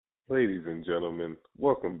Ladies and gentlemen,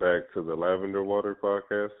 welcome back to the Lavender Water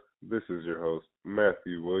Podcast. This is your host,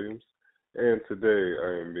 Matthew Williams, and today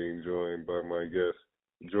I am being joined by my guest,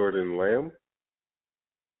 Jordan Lamb.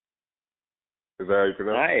 Is that how you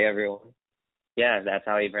pronounce Hi, everyone. Yeah, that's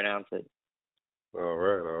how you pronounce it. it? All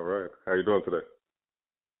right, all right. How you doing today?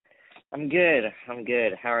 I'm good. I'm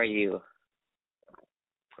good. How are you?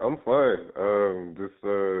 I'm fine. Just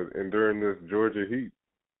enduring this Georgia heat.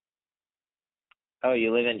 Oh,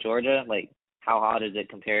 you live in Georgia? Like, how hot is it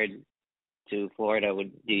compared to Florida,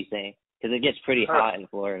 do you think? Because it gets pretty hot in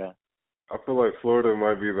Florida. I feel like Florida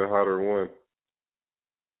might be the hotter one.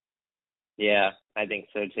 Yeah, I think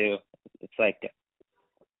so too. It's like,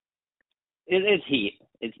 it's heat.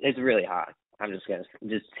 It's really hot. I'm just gonna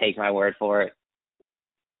just take my word for it.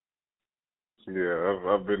 Yeah,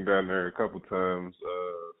 I've been down there a couple times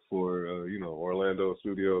for Orlando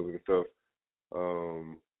studios and stuff.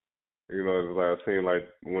 It's like I've seen like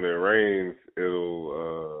when it rains,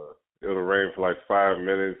 it'll rain for like 5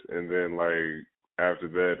 minutes, and then like after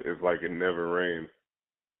that, it's like it never rains.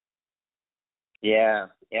 Yeah,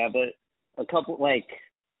 but a couple like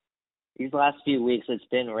these last few weeks, it's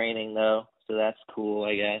been raining though, so that's cool,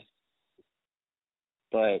 I guess.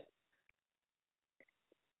 But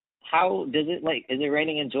how does it like? Is it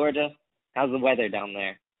raining in Georgia? How's the weather down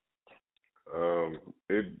there?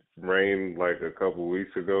 It rained like a couple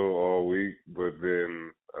weeks ago all week, but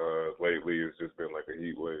then lately it's just been like a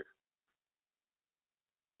heat wave.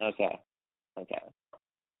 Okay.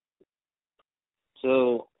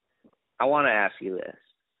 So I want to ask you this,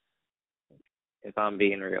 if I'm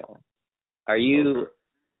being real. Are you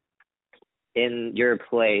Okay. in your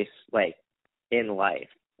place, like, in life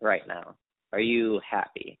right now? Are you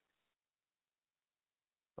happy?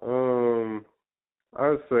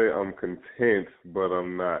 I'd say I'm content, but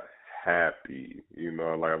I'm not happy.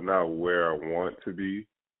 Like I'm not where I want to be,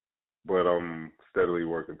 but I'm steadily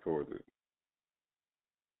working towards it.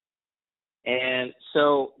 And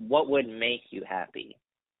so what would make you happy?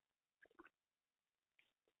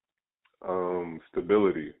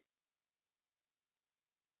 Stability.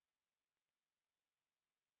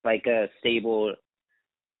 Like a stable,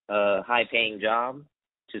 high-paying job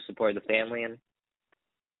to support the family in?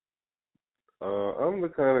 I'm the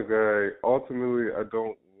kind of guy, ultimately, I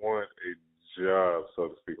don't want a job, so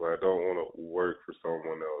to speak. Like, I don't want to work for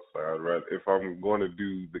someone else. Like, I'd rather, if I'm going to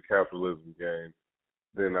do the capitalism game,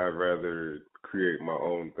 then I'd rather create my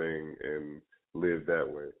own thing and live that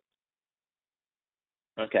way.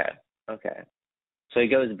 Okay. So it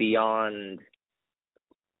goes beyond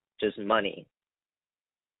just money.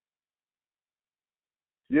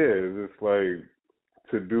 Yeah, it's just like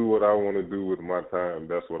to do what I want to do with my time.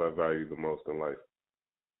 That's what I value the most in life.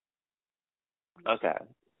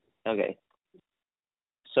 Okay.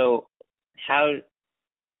 So how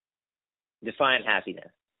define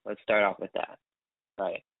happiness? Let's start off with that.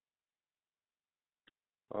 Right.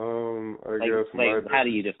 I Like, guess how do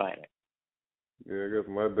you define it? I guess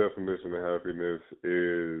my definition of happiness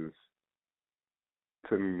is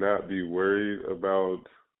to not be worried about,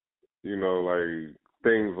 like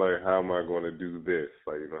things like how am I going to do this?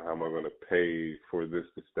 Like, how am I going to pay for this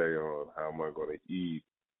to stay on? How am I going to eat?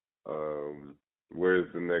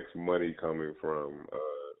 Where's the next money coming from?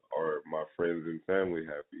 Are my friends and family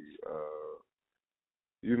happy?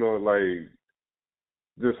 Like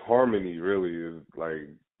just harmony really is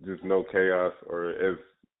like just no chaos, or as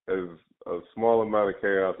a small amount of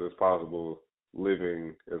chaos as possible,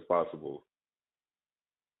 living as possible.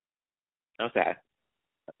 Okay.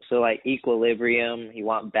 So like equilibrium, you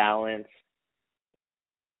want balance,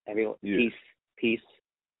 everyone Yeah. peace.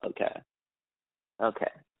 Okay.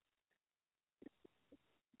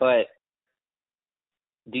 But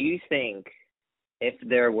do you think if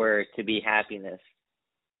there were to be happiness,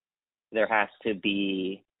 there has to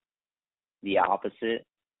be the opposite,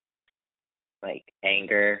 like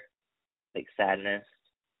anger, like sadness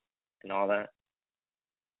and all that?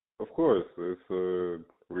 Of course, it's a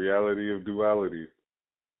reality of duality.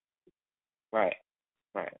 Right.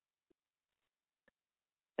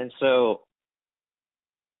 And so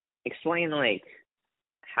explain like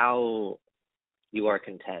how you are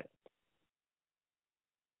content.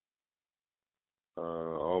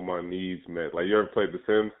 All my needs met. Like, you ever played The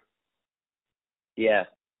Sims? Yeah,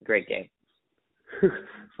 great game.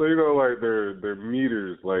 So like they're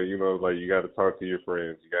meters. Like, like you got to talk to your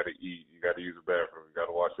friends, you got to eat, you got to use the bathroom, you got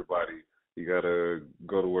to wash your body, you got to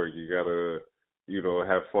go to work, you got to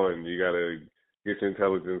have fun, you got to get your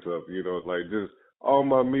intelligence up. Like just all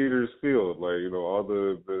my meters filled. Like, all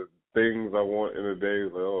the things I want in a day.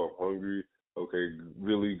 Like, oh, I'm hungry. Okay,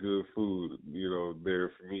 really good food.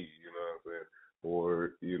 There for me. You know what I'm saying?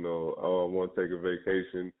 or oh, I want to take a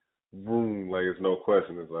vacation. Boom, like it's no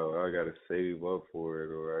question. It's like I got to save up for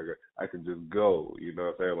it, or I can just go. You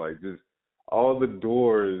know what I'm saying? Like just all the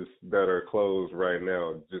doors that are closed right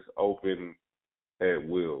now just open at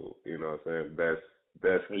will. You know what I'm saying?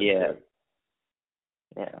 That's Yeah, content.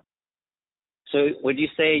 yeah. So would you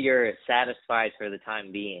say you're satisfied for the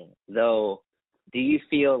time being? Though, do you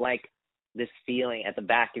feel like this feeling at the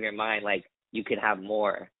back of your mind, like you could have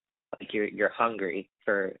more, like you're hungry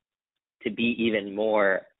for to be even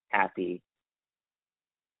more happy?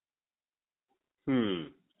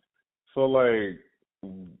 So like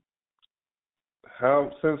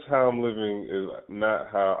how I'm living is not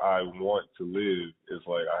how I want to live. It's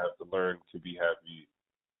like I have to learn to be happy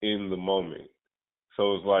in the moment.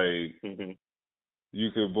 So it's like Hmm.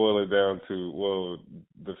 you could boil it down to, well,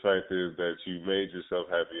 the fact is that you made yourself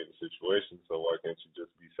happy in the situation, so why can't you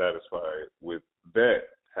just be satisfied with that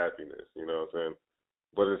happiness? You know what I'm saying?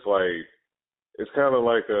 But it's like it's kind of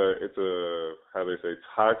like it's a how they say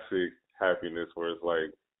toxic happiness where it's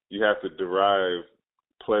like you have to derive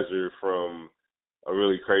pleasure from a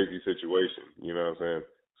really crazy situation. You know what I'm saying?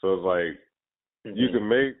 So it's like you Hmm. can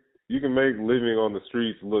make you can make living on the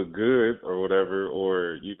streets look good or whatever,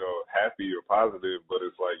 or happy or positive, but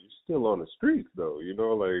it's like you're still on the streets though.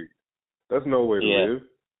 Like that's no way to Yeah. live.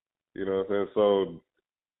 You know what I'm saying? So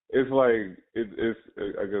it's like it's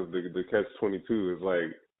I guess the catch 22 is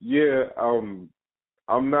like yeah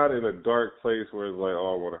I'm not in a dark place where it's like,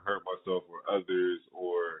 oh, I want to hurt myself or others,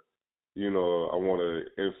 or I want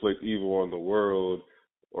to inflict evil on the world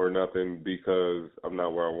or nothing because I'm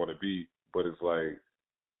not where I want to be. But it's like,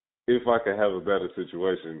 if I can have a better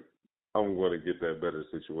situation, I'm going to get that better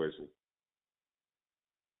situation.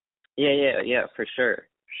 Yeah, for sure.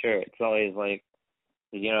 Sure. It's always like,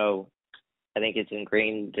 you know, I think it's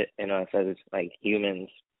ingrained in us as like humans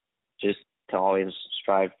just to always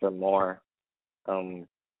strive for more. Um,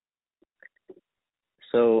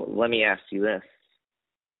 so let me ask you this.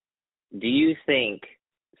 Do you think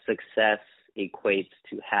success equates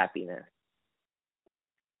to happiness?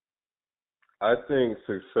 I think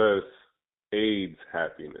success aids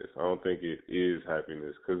happiness. I don't think it is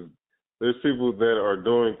happiness because there's people that are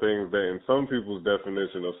doing things that, in some people's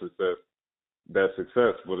definition of success, that's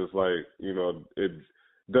success, but it's like, it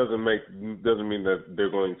doesn't mean that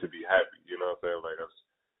they're going to be happy. You know what I'm saying? Like I've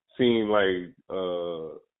seen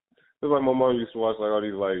it's like my mom used to watch like all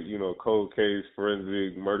these like, cold case,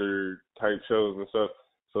 forensic, murder type shows and stuff.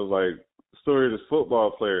 So it's like the story of this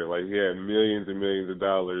football player, like he had millions and millions of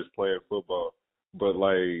dollars playing football. But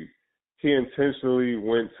like he intentionally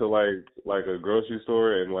went to like a grocery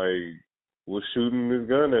store and like was shooting his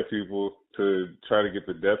gun at people to try to get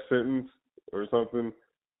the death sentence or something.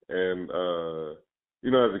 And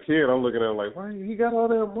as a kid I'm looking at him like, why he got all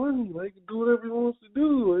that money? Like do whatever he wants to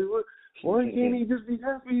do. Like what why can't he just be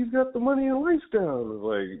happy he's got the money and lifestyle? It's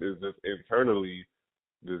like it's just internally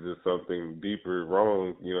there's just something deeper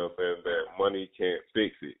wrong, what I'm saying, that money can't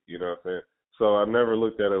fix it, you know what I'm saying? So I never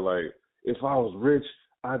looked at it like, if I was rich,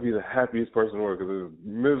 I'd be the happiest person in the world because there's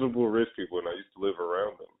miserable rich people and I used to live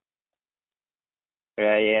around them.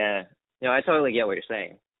 Yeah. No, I totally get what you're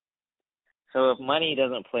saying. So if money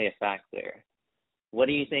doesn't play a factor, what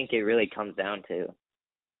do you think it really comes down to?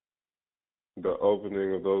 The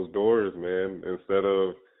opening of those doors, man, instead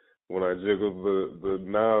of when I jiggle the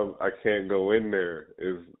knob, I can't go in there.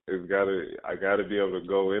 I gotta be able to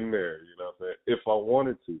go in there, you know what I'm saying? If I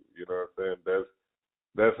wanted to, you know what I'm saying?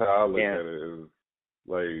 That's how I look Yeah. at it. Is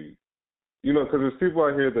like, because there's people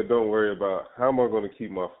out here that don't worry about how am I going to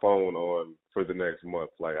keep my phone on for the next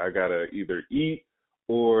month. Like, I gotta either eat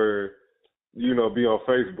or, be on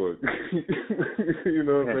Facebook. You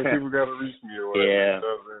know what I'm saying? People gotta reach me or whatever. You Yeah. know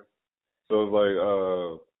what I'm saying? So it's like,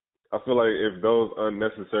 I feel like if those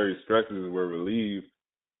unnecessary stresses were relieved,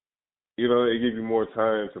 it gives you more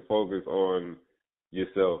time to focus on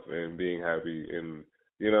yourself and being happy and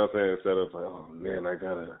what I'm saying, instead of like, oh man, I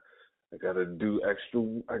gotta do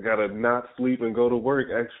extra, I gotta not sleep and go to work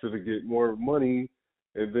extra to get more money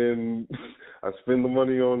and then I spend the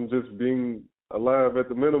money on just being alive at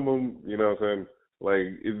the minimum, you know what I'm saying?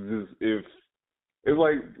 Like it's just if it's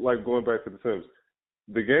like going back to the Sims.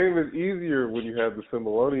 The game is easier when you have the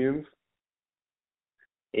Similonians.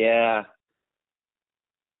 Yeah.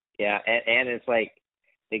 Yeah, and it's like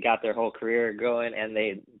they got their whole career going, and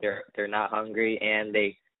they're not hungry, and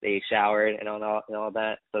they showered and all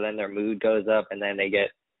that. So then their mood goes up, and then they get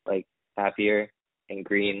like happier and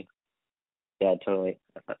green. Yeah, totally.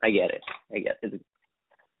 I get it. I get it.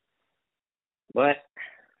 But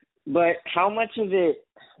how much of it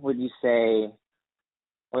would you say,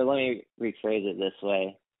 or let me rephrase it this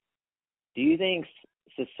way: Do you think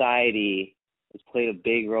society has played a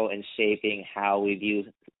big role in shaping how we view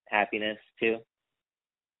happiness too?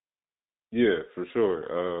 Yeah, for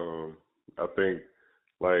sure. I think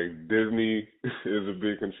like Disney is a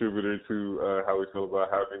big contributor to how we feel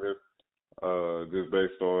about happiness. Just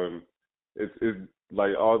based on it's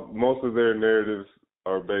like all most of their narratives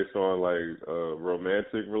are based on like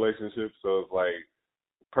romantic relationships. So it's like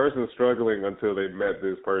person struggling until they met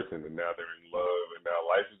this person and now they're in love and now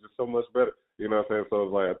life is just so much better. You know what I'm saying? So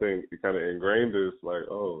it's like I think it kind of ingrained this like,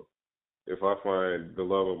 oh, if I find the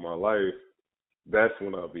love of my life, that's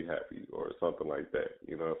when I'll be happy or something like that.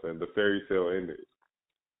 You know what I'm saying? The fairy tale ended.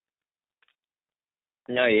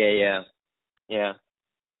 No, yeah.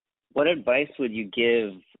 What advice would you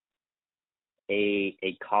give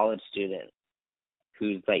a college student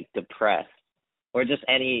who's like depressed, or just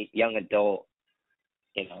any young adult,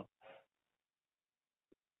 you know?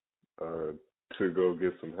 Uh, to go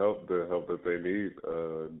get some help, the help that they need,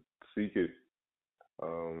 seek it.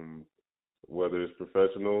 Um, whether it's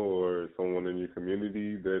professional or someone in your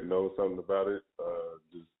community that knows something about it,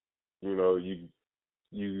 just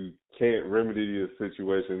you can't remedy a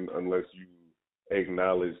situation unless you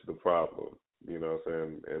acknowledge the problem. You know what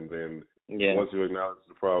I'm saying? And then Yeah. once you acknowledge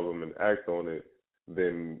the problem and act on it,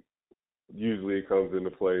 then usually it comes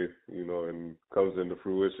into play, and comes into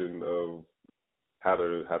fruition of how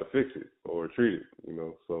to fix it or treat it.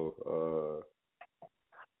 So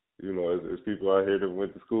there's people out here that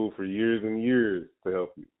went to school for years and years to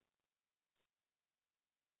help you.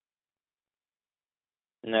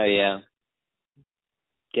 No, yeah.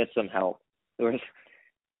 Get some help. It's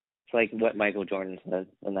like what Michael Jordan said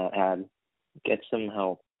in that ad. Get some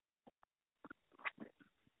help.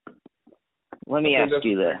 Let me ask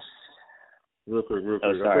you this. Real quick. Oh,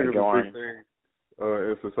 sorry, I think go it's a on. big thing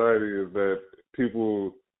in society is that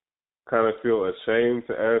people kind of feel ashamed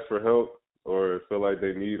to ask for help or feel like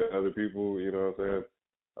they need other people. You know what I'm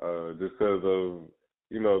saying? Just because of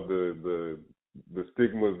the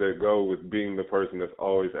stigmas that go with being the person that's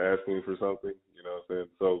always asking for something. You know what I'm saying?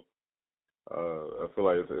 So I feel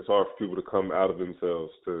like it's hard for people to come out of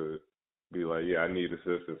themselves to be like, yeah, I need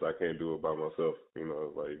assistance. I can't do it by myself.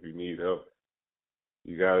 Like if you need help,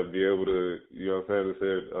 you gotta be able to. You know what I'm saying?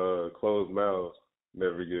 They said, closed mouths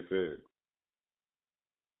never get fed.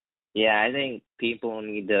 Yeah, I think people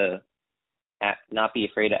need to not be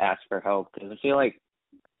afraid to ask for help, because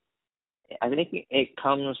I think it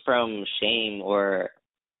comes from shame or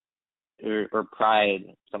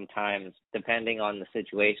pride sometimes, depending on the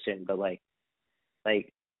situation. But like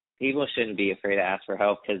people shouldn't be afraid to ask for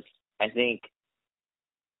help, because I think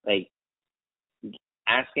like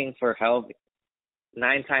asking for help,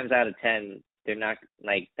 9 times out of 10, they're not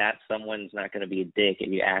like that. Someone's not going to be a dick if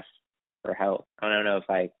you ask for help. I don't know if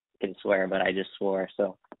I can swear, but I just swore,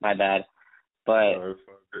 so my bad. But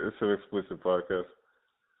It's an explicit podcast.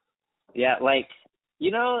 yeah,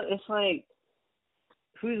 it's like,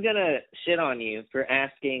 who's gonna shit on you for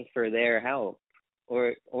asking for their help?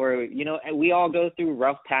 Or we all go through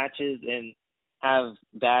rough patches and have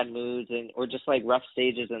bad moods or just like rough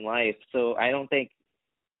stages in life. So I don't think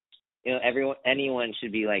anyone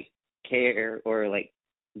should be like care or like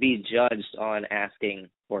be judged on asking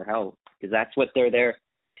for help, because that's what they're there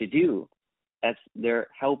to do. They're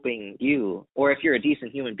helping you. Or if you're a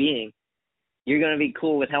decent human being, you're gonna be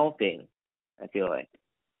cool with helping, I feel like.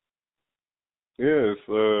 Yeah, it's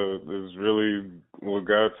really what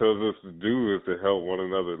God tells us to do is to help one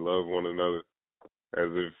another, love one another, as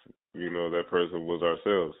if that person was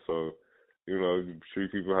ourselves. So, you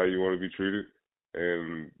treat people how you want to be treated,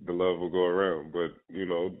 and the love will go around. But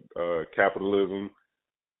capitalism,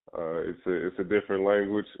 it's a different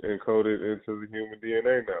language encoded into the human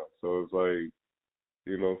DNA now. So it's like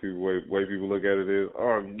people way people look at it is,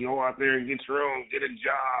 oh, go out there and get your own, get a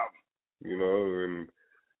job, and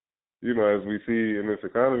as we see in this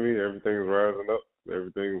economy, everything's rising up,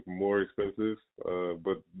 everything's more expensive,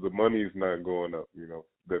 but the money's not going up,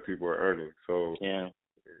 that people are earning. So Yeah.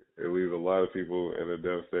 it leaves a lot of people in a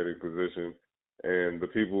devastating position. And the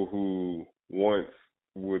people who once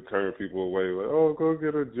would turn people away, like, oh, go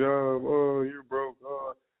get a job, oh, you're broke,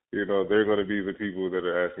 oh, they're going to be the people that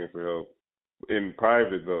are asking for help in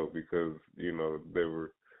private, though, because, they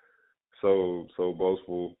were so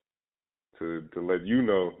boastful to let you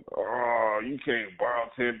know, oh, you can't borrow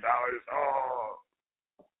 $10. Oh,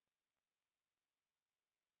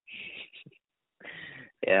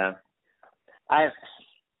 Yeah. I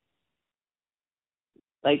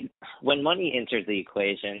like when money enters the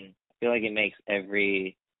equation, I feel like it makes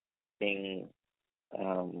everything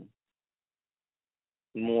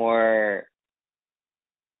more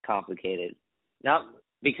complicated. Not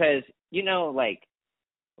because like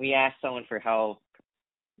when you ask someone for help,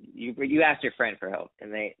 you ask your friend for help,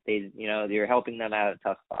 and they you're helping them out of a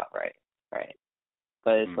tough spot, right? Right.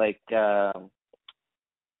 But it's like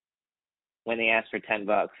when they ask for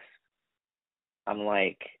 $10, I'm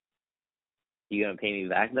like, you gonna pay me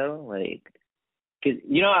back though? Like, cause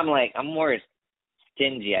I'm more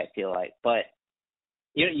stingy, I feel like, but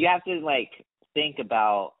you have to like think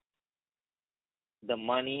about the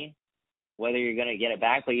money, whether you're gonna get it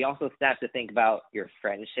back, but you also have to think about your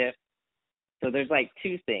friendship. So there's like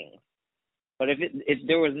two things. But if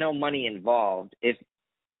there was no money involved, if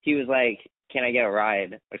he was like, "Can I get a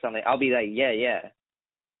ride?" or something, I'll be like, "Yeah,"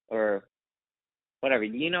 or whatever.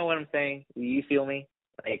 You know what I'm saying? You feel me?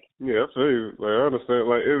 Like, yeah, I feel you. Like, I understand.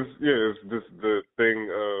 Like, it's just the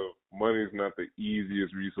thing of money's not the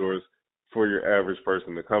easiest resource for your average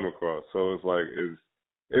person to come across. So it's like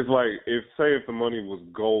if the money was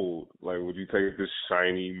gold, like, would you take this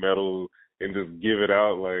shiny metal and just give it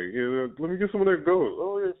out? Like, yeah, let me get some of that gold.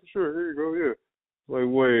 Oh yeah, for sure. Here you go. Yeah. Like,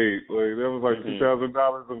 wait, like that was like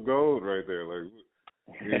 $2,000 of gold right there. Like,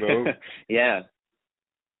 you know. yeah.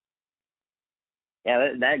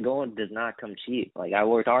 Yeah, that gold does not come cheap. Like, I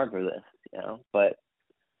worked hard for this, but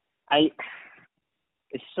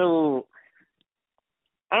it's so,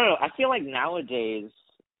 I don't know. I feel like nowadays,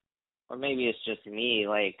 or maybe it's just me,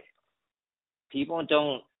 like, people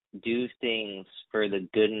don't do things for the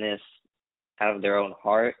goodness out of their own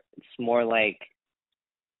heart. It's more like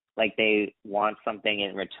they want something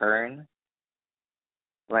in return.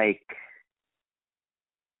 Like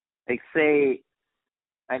say,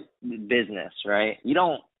 business, right?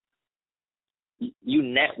 You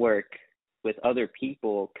network with other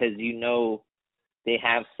people because they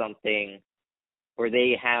have something, or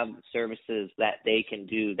they have services that they can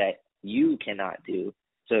do that you cannot do.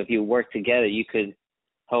 So if you work together, you could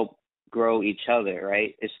help grow each other,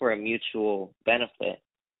 right? It's for a mutual benefit.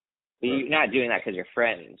 But you're not doing that because you're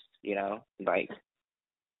friends, like,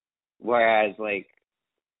 whereas, like,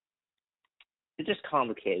 it's just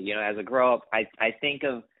complicated, as I grow up, I think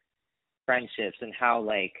of friendships and how,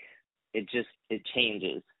 like, it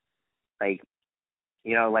changes. Like,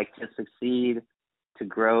 like, to succeed, to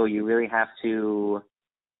grow, you really have to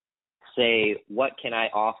say, what can I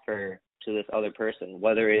offer to this other person,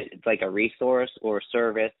 whether it's like a resource or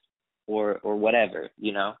service or whatever,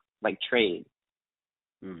 like trade.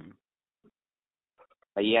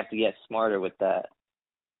 Like, you have to get smarter with that.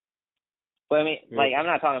 But I mean, like, I'm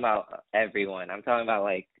not talking about everyone. I'm talking about,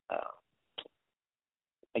 like,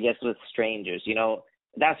 I guess with strangers,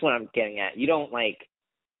 that's what I'm getting at. You don't, like,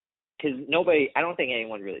 because I don't think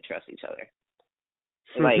anyone really trusts each other.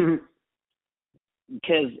 Like,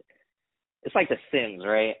 because it's like The Sims,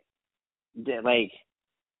 right? Like,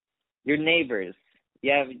 your neighbors,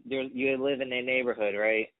 you live in a neighborhood,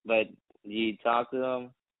 right? But you talk to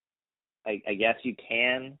them, I guess you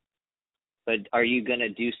can, but are you going to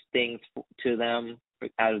do things to them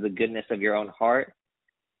out of the goodness of your own heart?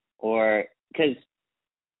 Or, because,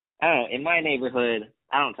 I don't know, in my neighborhood,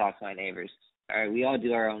 I don't talk to my neighbors. All right, we all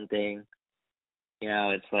do our own thing.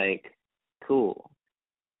 It's like, cool.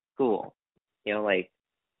 Like,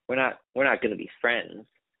 we're not going to be friends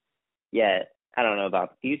yet. I don't know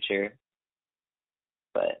about the future,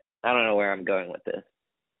 but I don't know where I'm going with this.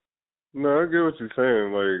 No, I get what you're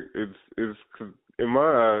saying. Like, it's in my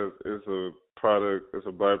eyes, it's a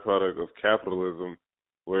byproduct of capitalism,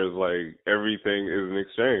 whereas, like, everything is an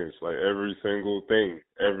exchange. Like, every single thing,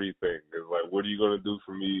 everything is like, what are you gonna do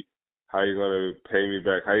for me? How are you gonna pay me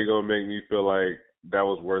back? How are you gonna make me feel like that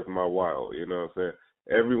was worth my while? You know what I'm saying?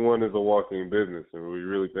 Everyone is a walking business, and when you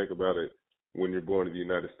really think about it, when you're born in the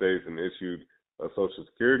United States and issued a Social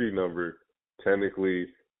Security number,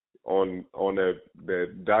 technically, on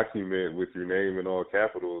that document with your name in all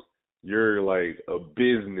capitals, you're like a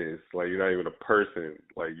business. Like, you're not even a person.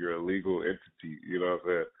 Like, you're a legal entity. You know what I'm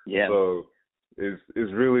saying? Yeah. So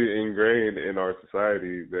it's really ingrained in our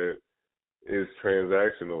society that it's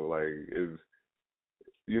transactional. Like,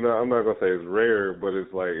 I'm not gonna say it's rare, but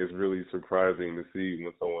it's like, it's really surprising to see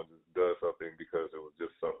when someone just does something because it was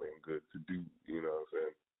just something good to do. You know what I'm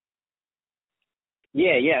saying?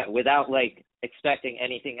 Yeah, without, like, expecting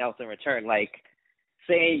anything else in return. Like,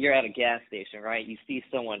 say you're at a gas station, right? You see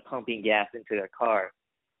someone pumping gas into their car,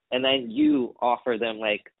 and then you offer them,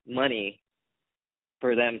 like, money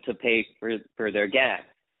for them to pay for their gas.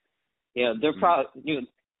 They're probably,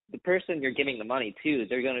 the person you're giving the money to,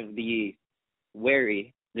 they're going to be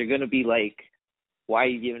wary. They're going to be like, why are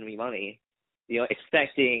you giving me money?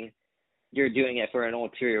 Expecting you're doing it for an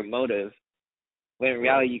ulterior motive. When in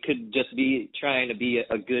reality, you could just be trying to be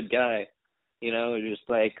a good guy, just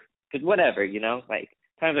like, cause whatever, like,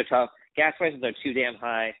 times are tough. gas prices are too damn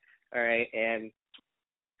high. All right, and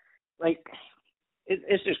like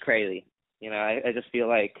it's just crazy. I just feel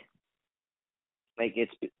like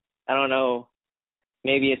it's, I don't know,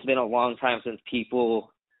 maybe it's been a long time since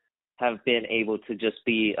people have been able to just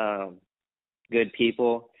be good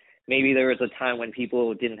people. Maybe there was a time when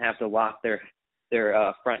people didn't have to lock their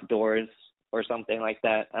front doors or something like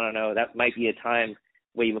that. I don't know. That might be a time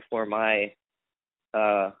way before my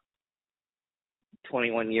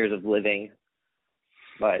 21 years of living.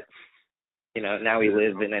 But now we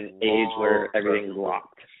live in an age where everything's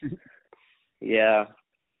locked. Yeah.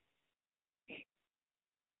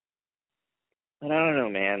 But I don't know,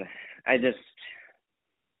 man. I just,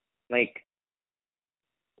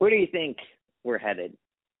 where do you think we're headed?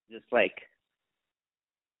 Just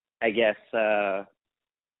I guess,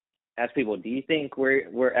 ask people, do you think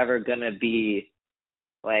we're ever gonna be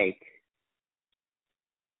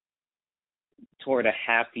toward a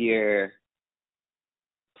happier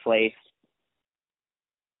place?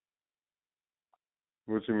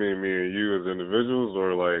 What you mean, me and you as individuals,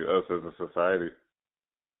 or us as a society?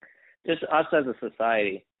 Just us as a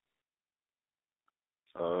society.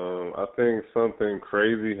 I think something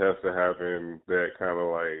crazy has to happen that kind of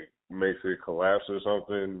makes it collapse or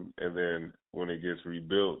something, and then when it gets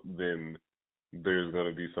rebuilt, then there's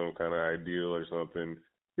gonna be some kind of ideal or something.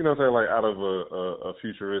 You know what I'm saying? Out of a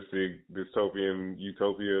futuristic dystopian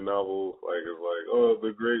utopia novel, it's oh,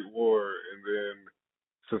 the Great War, and then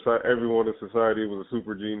everyone in society was a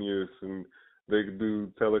super genius and they could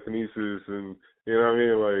do telekinesis, and you know what I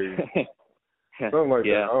mean, something like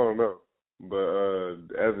yeah. that. I don't know, but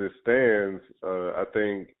as it stands, I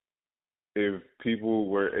think if people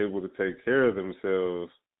were able to take care of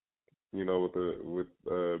themselves, with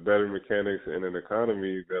better mechanics and an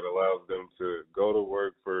economy that allows them to go to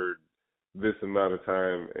work for this amount of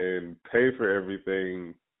time and pay for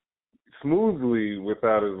everything smoothly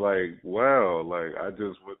without it wow, I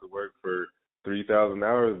just went to work for 3,000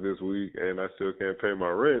 hours this week and I still can't pay my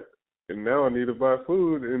rent and now I need to buy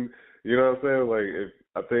food, and you know what I'm saying?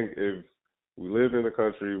 I think if we lived in a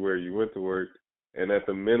country where you went to work and at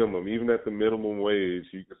the minimum, even at the minimum wage,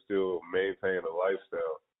 you could still maintain a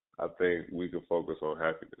lifestyle, I think we could focus on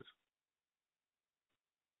happiness.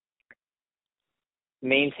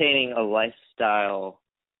 Maintaining a lifestyle,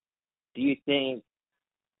 you think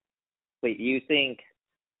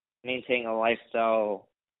maintaining a lifestyle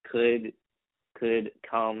could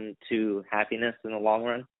come to happiness in the long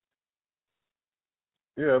run?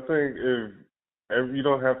 Yeah, I think if you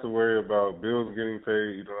don't have to worry about bills getting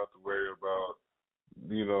paid, you don't have to worry about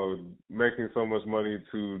making so much money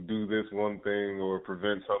to do this one thing or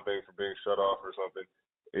prevent something from being shut off or something.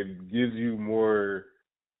 It gives you more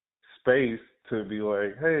space to be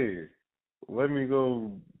hey, let me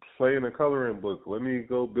go play in a coloring book. Let me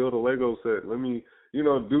go build a Lego set. Let me,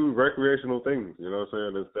 do recreational things, you know what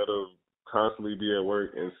I'm saying? Instead of constantly be at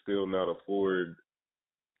work and still not afford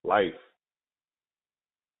life.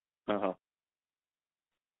 Uh-huh.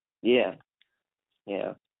 Yeah.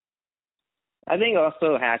 Yeah. I think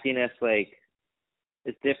also happiness,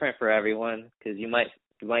 it's different for everyone, because you might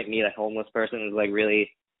meet a homeless person who's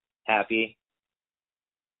really happy,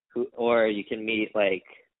 or you can meet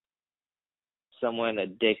someone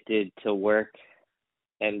addicted to work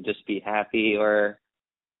and just be happy, or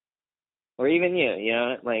even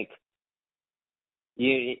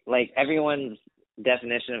everyone's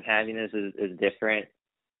definition of happiness is different.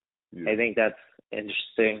 Yeah. I think that's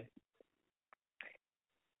interesting.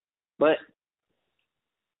 But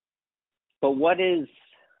what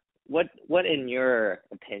in your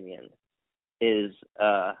opinion is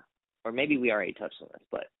or maybe we already touched on this,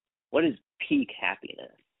 but what is peak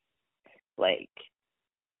happiness?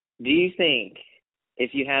 Do you think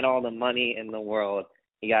if you had all the money in the world,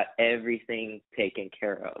 you got everything taken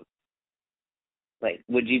care of,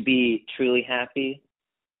 would you be truly happy?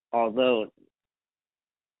 Although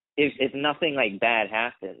if nothing bad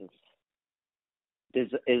happens, is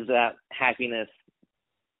that happiness,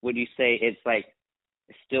 would you say it's it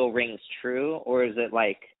still rings true, or is it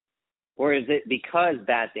because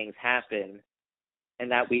bad things happen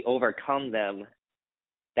and that we overcome them,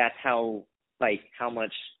 that's how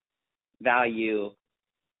much value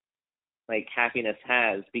happiness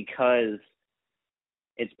has, because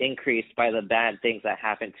it's increased by the bad things that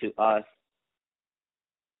happened to us,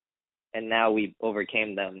 and now we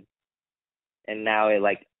overcame them, and now it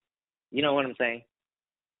you know what I'm saying?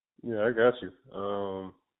 Yeah, I got you.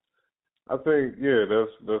 I think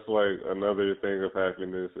that's another thing of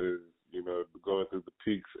happiness is going through the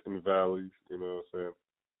peaks and valleys. You know what I'm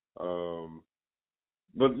saying?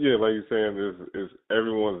 But yeah, like you're saying, is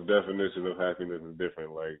everyone's definition of happiness is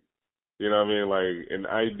different. You know what I mean? Like an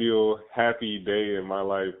ideal happy day in my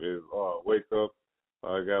life is, oh, I wake up,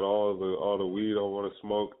 I got all the weed I want to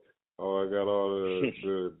smoke. Oh, I got all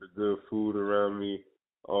the good food around me.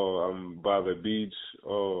 Oh, I'm by the beach.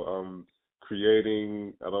 Oh, I'm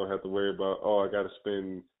creating. I don't have to worry about, oh, I got to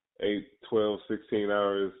spend 8, 12, 16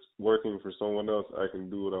 hours working for someone else. I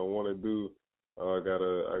can do what I want to do. I got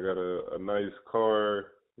a nice car.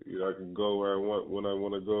 You know, I can go where I want when I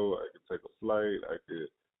want to go. I can take a flight. I could,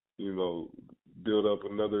 you know, build up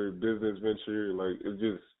another business venture. Like it's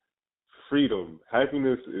just freedom.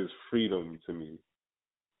 Happiness is freedom to me.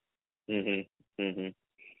 Mhm. Mhm.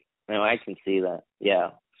 No, I can see that.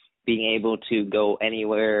 Yeah. Being able to go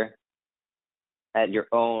anywhere at your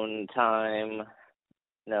own time.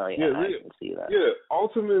 No, yeah, Yeah, I can see that. yeah.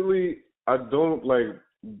 Ultimately, I don't like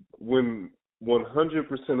when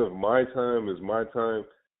 100% of my time is my time.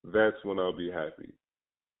 That's when I'll be happy.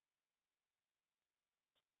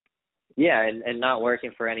 Yeah, and not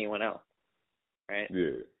working for anyone else, right?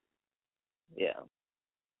 Yeah. Yeah.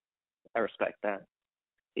 I respect that.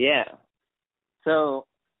 Yeah. So,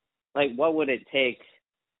 like, what would it take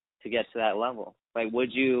to get to that level? Like,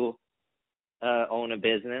 would you own a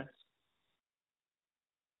business?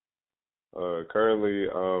 Currently,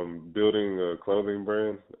 building a clothing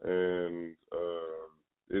brand, and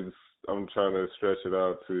it's I'm trying to stretch it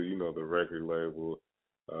out to the record label,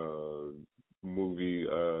 uh, movie,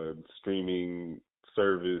 streaming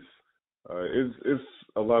service. It's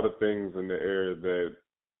a lot of things in the air that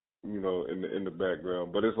in the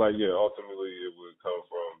background, but it's like yeah, ultimately it would come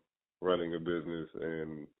from running a business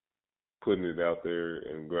and putting it out there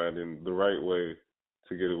and grinding the right way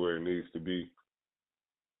to get it where it needs to be.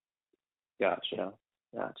 Gotcha.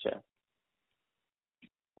 Gotcha.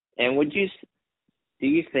 And do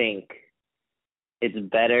you think it's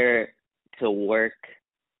better to work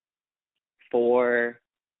for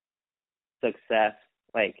success,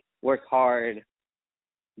 like work hard,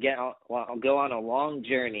 go on a long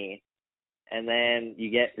journey, and then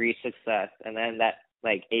you reach success, and then that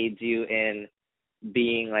like aids you in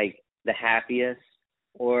being like the happiest,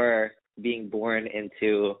 or being born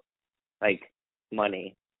into like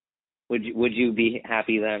money? Would you be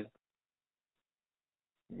happy then?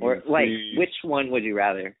 Or like See, which one would you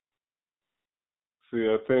rather?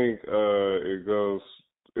 I think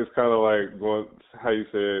it's kind of like going, how you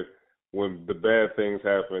said, when the bad things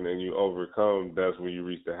happen and you overcome, that's when you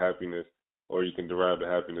reach the happiness, or you can derive the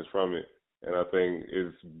happiness from it. And I think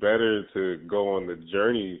it's better to go on the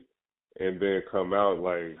journey and then come out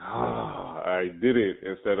like, ah, I did it,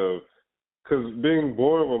 instead of, because being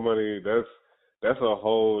born with money, that's a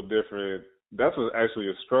whole different. Actually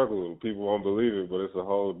a struggle. People won't believe it, but it's a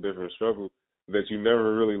whole different struggle that you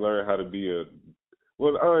never really learn how to be a.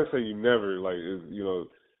 Well, I don't say you never like.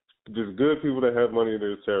 There's good people that have money.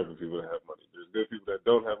 There's terrible people that have money. There's good people that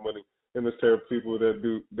don't have money, and there's terrible people that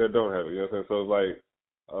don't have it. You know what I'm saying? So it's like,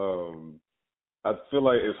 I feel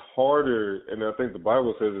like it's harder, and I think the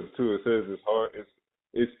Bible says it too. It says it's hard.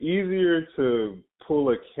 It's easier to pull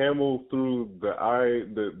a camel through the eye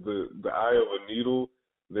of a needle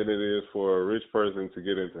than it is for a rich person to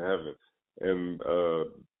get into heaven. And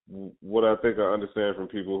what I think I understand from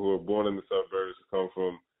people who are born in the suburbs, come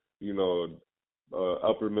from you know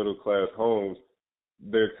upper middle class homes,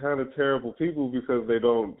 they're kind of terrible people because they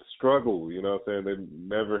don't struggle. You know what I'm saying?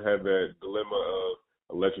 They never had that dilemma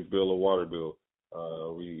of electric bill or water bill.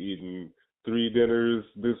 We eating 3 dinners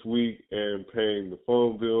this week and paying the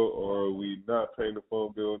phone bill, or are we not paying the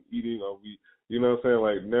phone bill and eating? Are we, you know what I'm saying?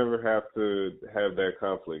 Like, never have to have that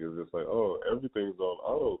conflict. It's just like, oh, everything's on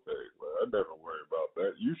auto pay. Well, I never worry about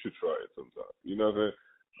that. You should try it sometime. You know what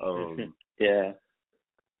I'm saying? Yeah.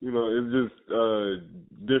 It's just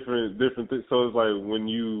different things. So it's like when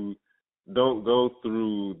you don't go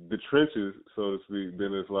through the trenches, so to speak,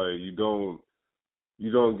 then it's like you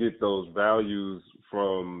don't get those values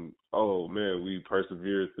from, oh man, we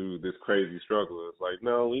persevered through this crazy struggle. It's like,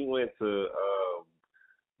 no, we went to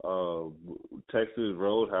uh Texas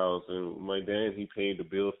Roadhouse, and my dad, he paid the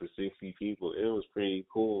bill for 60 people. It was pretty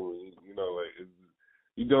cool.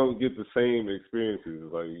 You don't get the same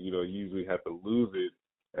experiences. Like, you usually have to lose it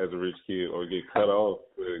as a rich kid, or get cut off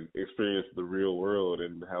to experience the real world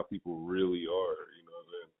and how people really are. You know what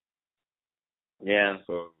I'm saying? Yeah.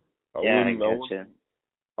 So I Yeah, I wouldn't, I wouldn't getcha.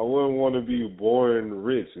 I wouldn't want to be born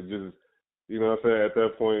rich. It just, what I'm saying, at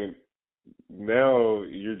that point, now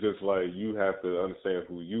you're just like, you have to understand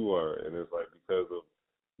who you are. And it's like, because of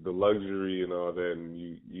the luxury and all that, and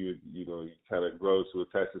you kind of grow to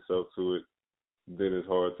attach yourself to it, then it's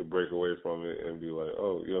hard to break away from it and be like,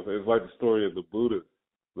 oh, what I'm saying? It's like the story of the Buddha.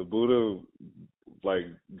 The Buddha, like,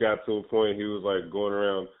 got to a point, he was like going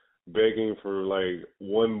around begging for like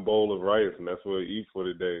one bowl of rice, and that's what he eats for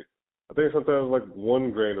the day. I think sometimes like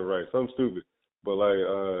 1 grain of rice, something stupid. But like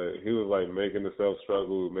he was like making himself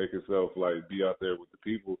struggle, make himself like be out there with the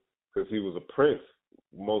people because he was a prince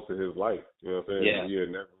most of his life. You know what I'm saying? Yeah. He had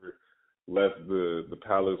never left the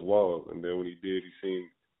palace walls, and then when he did, he seen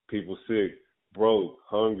people sick, broke,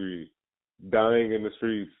 hungry, dying in the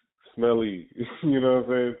streets, smelly. You know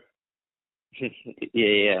what I'm saying?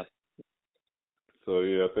 Yeah. So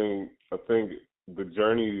yeah, I think the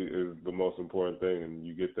journey is the most important thing, and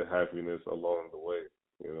you get the happiness along the way.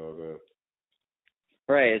 You know what I'm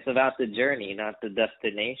Right. It's about the journey, not the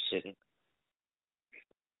destination.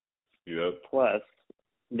 saying? Yep. Plus,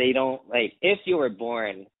 they don't like if you were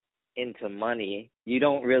born into money, you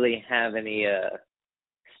don't really have any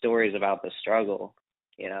stories about the struggle.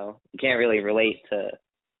 You know, you can't really relate to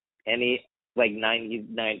any like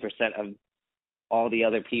 99% of all the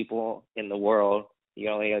other people in the world. You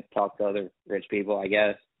only get to talk to other rich people, I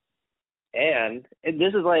guess. And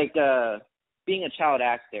this is like being a child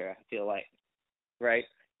actor, I feel like, right?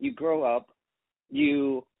 You grow up,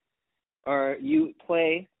 you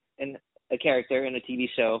play in a character in a TV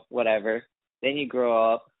show, whatever. Then you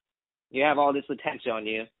grow up, you have all this attention on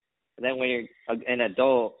you. And then when you're an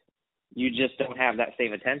adult, you just don't have that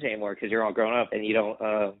same attention anymore because you're all grown up and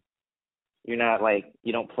you're not like,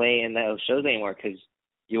 you don't play in those shows anymore because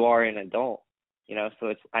you are an adult, you know?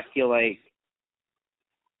 So I feel like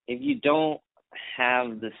if you don't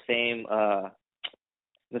have the same,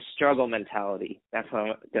 the struggle mentality, that's what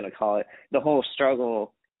I'm going to call it, the whole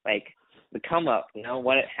struggle, like the come up, you know,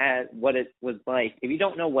 what it was like. If you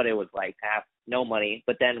don't know what it was like to have no money,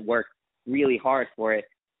 but then work really hard for it,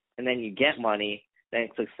 and then you get money, then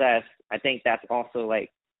success, I think that's also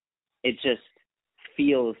like, it just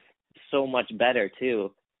feels so much better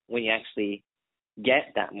too when you actually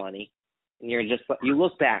get that money. And you're just, you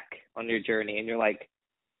look back on your journey and you're like,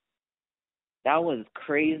 that was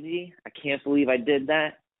crazy. I can't believe I did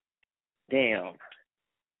that. Damn.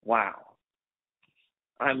 Wow.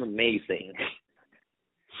 I'm amazing.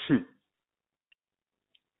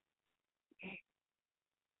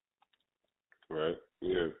 Right.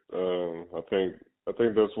 Yeah. I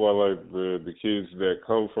think that's why like the kids that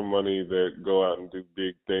come from money that go out and do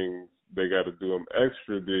big things, they got to do them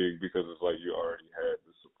extra big because it's like you already had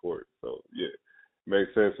the support. So yeah,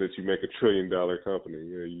 makes sense that you make $1 trillion company.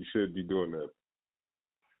 Yeah, you should be doing that.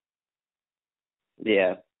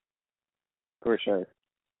 Yeah, for sure.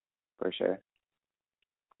 For sure.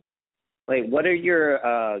 Like, what are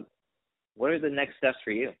the next steps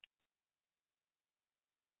for you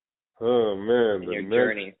Oh man, in your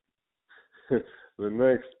journey? the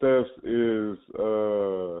next steps is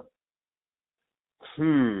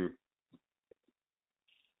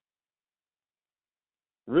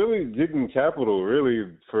really getting capital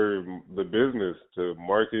really for the business to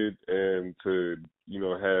market and to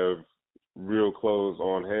have real clothes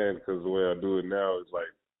on hand because the way I do it now is like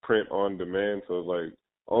print on demand, so it's like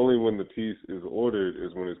only when the piece is ordered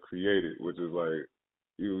is when it's created, which is like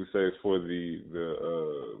you would say it's for the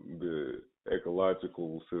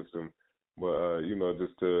ecological system, but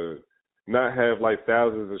just to not have like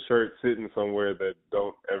thousands of shirts sitting somewhere that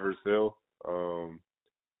don't ever sell.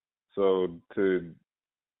 So to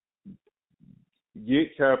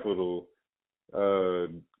get capital, uh,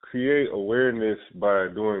 create awareness by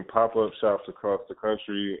doing pop-up shops across the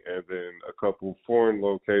country and then a couple foreign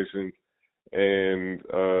locations, and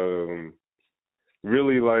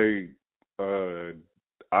really like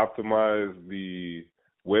optimize the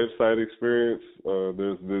website experience.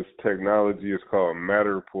 There's this technology, it's called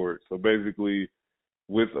Matterport. So basically,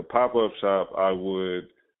 with a pop-up shop, I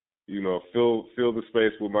would fill the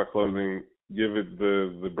space with my clothing, give it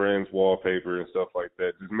the brand's wallpaper and stuff like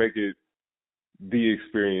that. Just make it the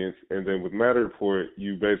experience. And then with Matterport,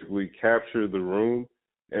 you basically capture the room,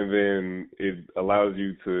 and then it allows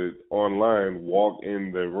you to online walk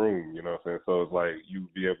in the room. You know what I'm saying? So it's like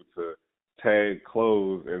you'd be able to tag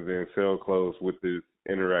clothes and then sell clothes with this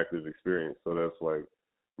interactive experience. So that's like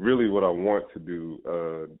really what I want to do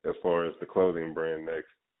as far as the clothing brand next.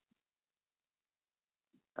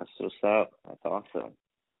 That's what's up. That's awesome.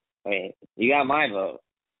 I mean, you got my vote.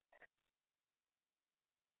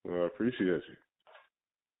 Well, I appreciate you.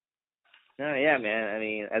 No, yeah, man. I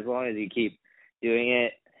mean, as long as you keep doing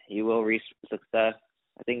it, you will reach success.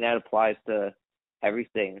 I think that applies to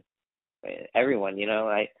everything, everyone. You know,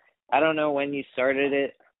 I don't know when you started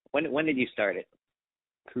it. When did you start it?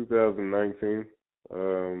 2019.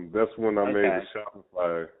 That's when I made Okay. the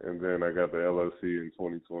Shopify, and then I got the LLC in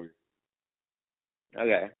 2020.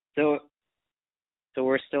 Okay. So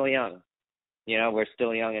we're still young. You know, we're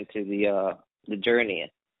still young into the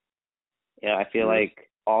journey. I feel Yeah. like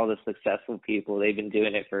all the successful people, they've been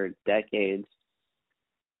doing it for decades.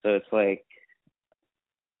 So it's like,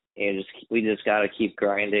 we just gotta keep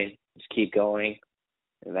grinding, just keep going.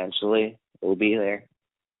 Eventually, we'll be there.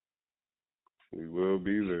 We will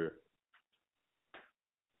be there.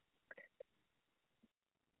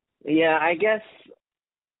 Yeah, I guess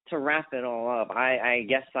to wrap it all up, I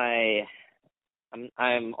guess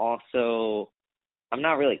I'm also, I'm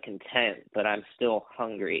not really content, but I'm still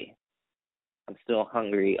hungry. I'm still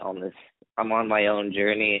hungry on this. I'm on my own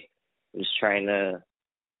journey. I'm just trying to,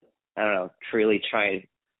 I don't know, truly try and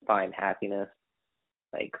find happiness,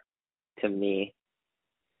 like, to me.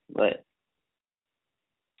 But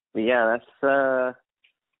yeah,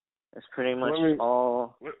 that's pretty much Let me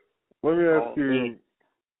all. let me All ask you, me.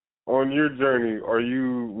 on your journey,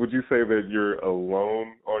 would you say that you're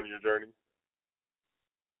alone on your journey?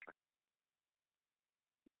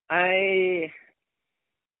 I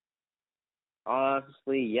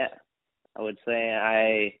honestly, yes, I would say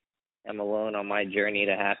I am alone on my journey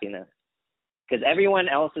to happiness. Because everyone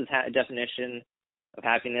else's definition of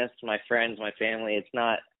happiness, my friends, my family, it's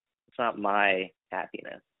not my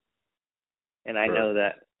happiness, and I Right. know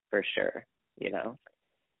that for sure. You know.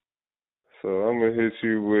 So I'm gonna hit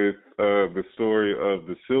you with the story of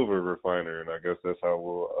the silver refiner, and I guess that's how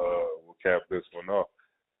we'll cap this one off.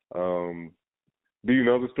 Um, do you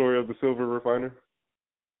know the story of the silver refiner?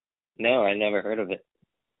 No, I never heard of it.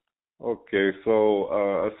 Okay,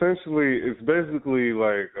 so essentially, it's basically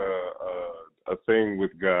like a thing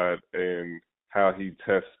with God and how He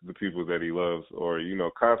tests the people that He loves, or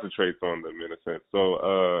concentrates on them in a sense.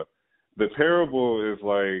 So the parable is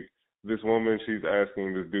like this woman. She's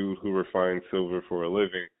asking this dude who refines silver for a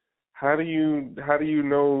living. How do you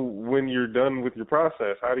know when you're done with your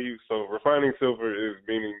process? So refining silver is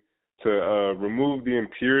meaning to remove the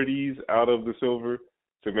impurities out of the silver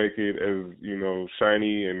to make it as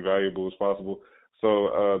shiny and valuable as possible.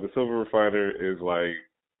 So the silver refiner is like,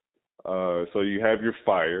 so you have your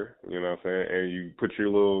fire, what I'm saying, and you put your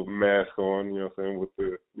little mask on, what I'm saying, with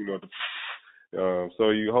so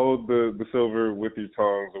you hold the silver with your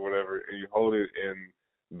tongs or whatever, and you hold it in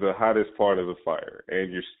the hottest part of the fire,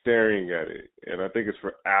 and you're staring at it, and I think it's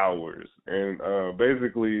for hours, and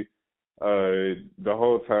basically the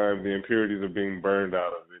whole time the impurities are being burned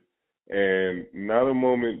out of it, and not a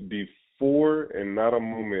moment before and not a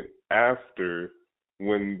moment after,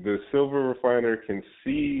 when the silver refiner can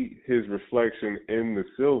see his reflection in the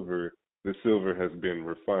silver has been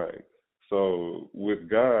refined. So with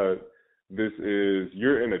God,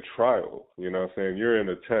 you're in a trial, what I'm saying? You're in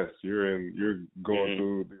a test. You're going Mhm.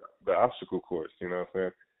 through the obstacle course, what I'm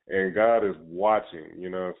saying? And God is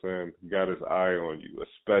watching, what I'm saying? God has eye on you,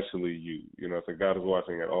 especially you, what I'm saying? God is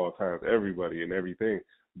watching at all times, everybody and everything.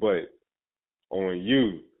 But on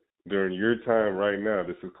you, during your time right now,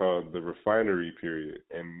 this is called the refinery period.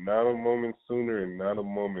 And not a moment sooner and not a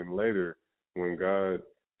moment later, when God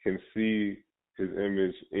can see his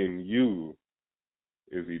image in you,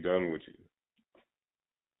 is he done with you.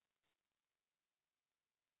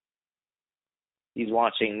 He's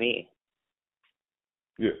watching me.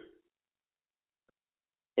 Yeah.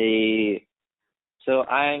 So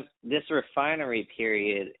I'm this refinery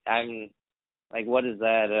period. I'm like, what is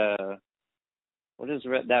that? What does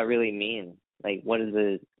that really mean? Like, what is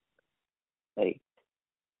it? Like,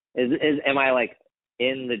 am I like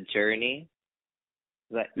in the journey?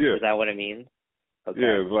 Yeah. Is that what it means? Okay,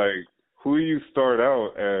 Yeah, it's like who you start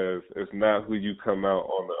out as is not who you come out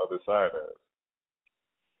on the other side as.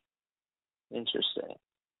 interesting.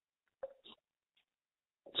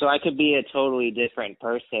 So I could be a totally different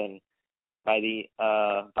person by the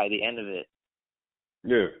end of it.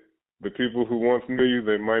 Yeah. The people who once knew you,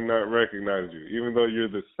 they might not recognize you. Even though you're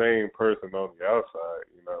the same person on the outside,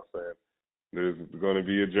 you know what I'm saying? There's going to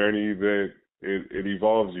be a journey that it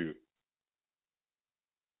evolves you.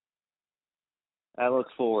 I look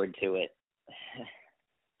forward to it.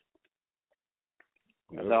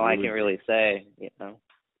 That's That's all I really can good. really say, you know.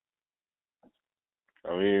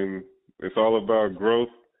 I mean, it's all about growth,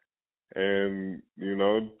 and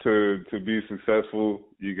to be successful,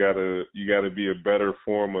 you gotta be a better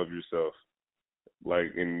form of yourself,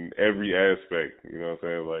 like in every aspect. You know what I'm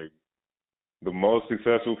saying? Like the most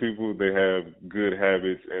successful people, they have good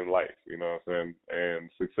habits in life. You know what I'm saying? And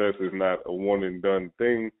success is not a one and done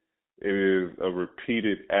thing. It is a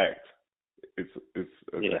repeated act. It's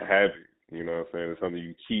a Yeah. habit. You know what I'm saying? It's something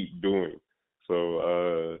you keep doing.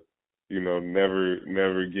 So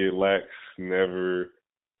never get lax. Never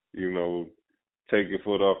you know take your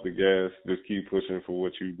foot off the gas. Just keep pushing for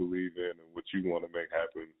what you believe in and what you want to make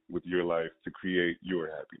happen with your life to create your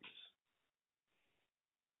happiness.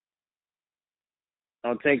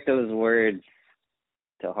 I'll take those words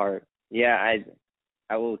to heart. Yeah,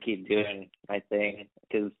 I will keep doing my thing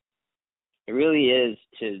because it really is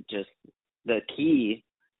to just the key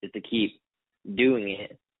is to keep doing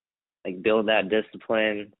it. Like build that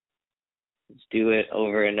discipline, just do it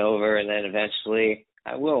over and over, and then eventually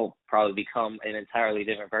I will probably become an entirely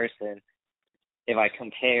different person if I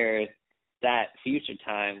compare that future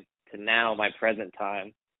time to now my present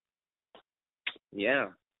time. Yeah,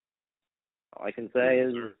 all I can say Yes,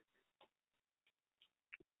 is, sir.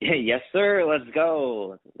 yes, sir. Let's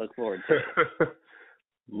go. Look forward to it.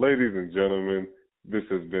 Ladies and gentlemen, this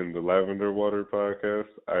has been the Lavender Water Podcast.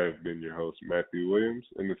 I have been your host, Matthew Williams,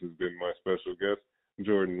 and this has been my special guest,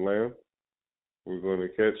 Jordan Lamb. We're going to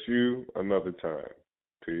catch you another time.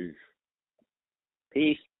 Peace.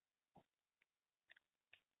 Peace.